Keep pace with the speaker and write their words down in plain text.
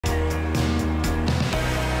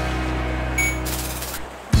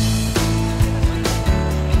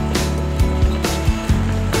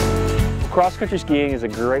Cross-country skiing is a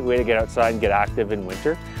great way to get outside and get active in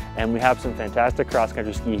winter, and we have some fantastic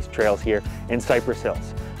cross-country ski trails here in Cypress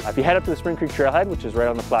Hills. If you head up to the Spring Creek Trailhead, which is right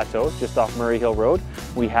on the plateau, just off Murray Hill Road,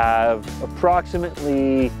 we have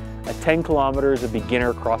approximately 10 kilometers of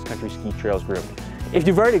beginner cross-country ski trails groomed. If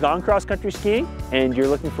you've already gone cross-country skiing and you're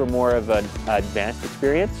looking for more of an advanced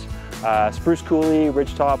experience, Spruce Coulee,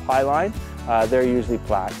 Ridgetop, Highline, they're usually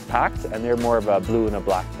packed, and they're more of a blue and a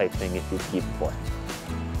black type thing if you've skied before.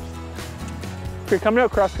 If you're coming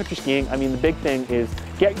out cross-country skiing, I mean, the big thing is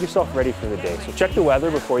get yourself ready for the day. So check the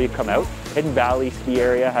weather before you come out. Hidden Valley Ski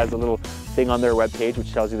Area has a little thing on their webpage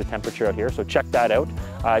which tells you the temperature out here, so check that out.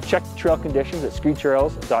 Check the trail conditions at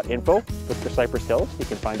skitrails.info. Look for Cypress Hills, you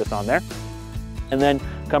can find us on there. And then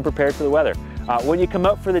come prepared for the weather. When you come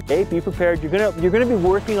out for the day, be prepared. You're gonna be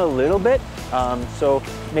working a little bit, so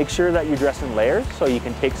make sure that you're dressed in layers so you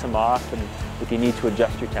can take some off and if you need to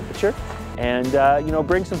adjust your temperature. And you know,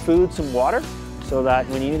 bring some food, some water, so that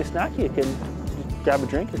when you need a snack, you can grab a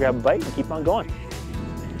drink or grab a bite and keep on going.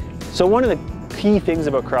 So one of the key things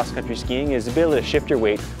about cross-country skiing is to be able to shift your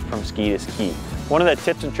weight from ski to ski. One of the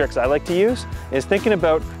tips and tricks I like to use is thinking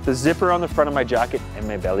about the zipper on the front of my jacket and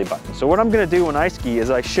my belly button. So what I'm gonna do when I ski is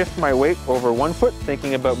I shift my weight over one foot,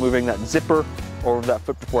 thinking about moving that zipper over that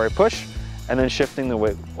foot before I push, and then shifting the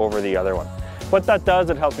weight over the other one. What that does,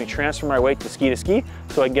 it helps me transfer my weight to ski,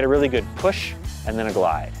 so I can get a really good push and then a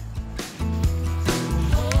glide.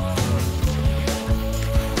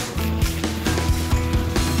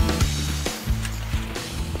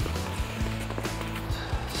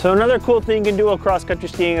 So another cool thing you can do while cross-country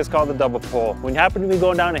skiing is called the double pole. When you happen to be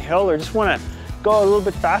going down a hill or just want to go a little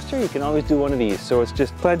bit faster, you can always do one of these. So it's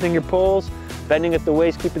just planting your poles, bending at the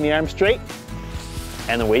waist, keeping the arms straight,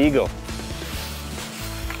 and away you go.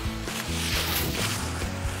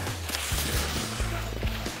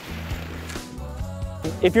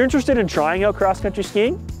 If you're interested in trying out cross-country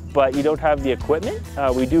skiing, but you don't have the equipment,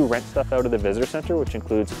 we do rent stuff out of the visitor center, which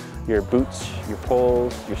includes your boots, your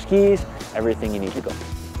poles, your skis, everything you need to go.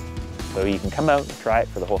 So you can come out and try it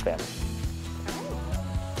for the whole family.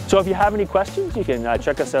 So if you have any questions, you can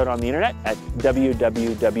check us out on the internet at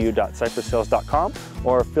www.cypresshills.com,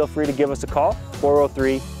 or feel free to give us a call,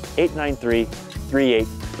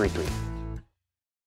 403-893-3833.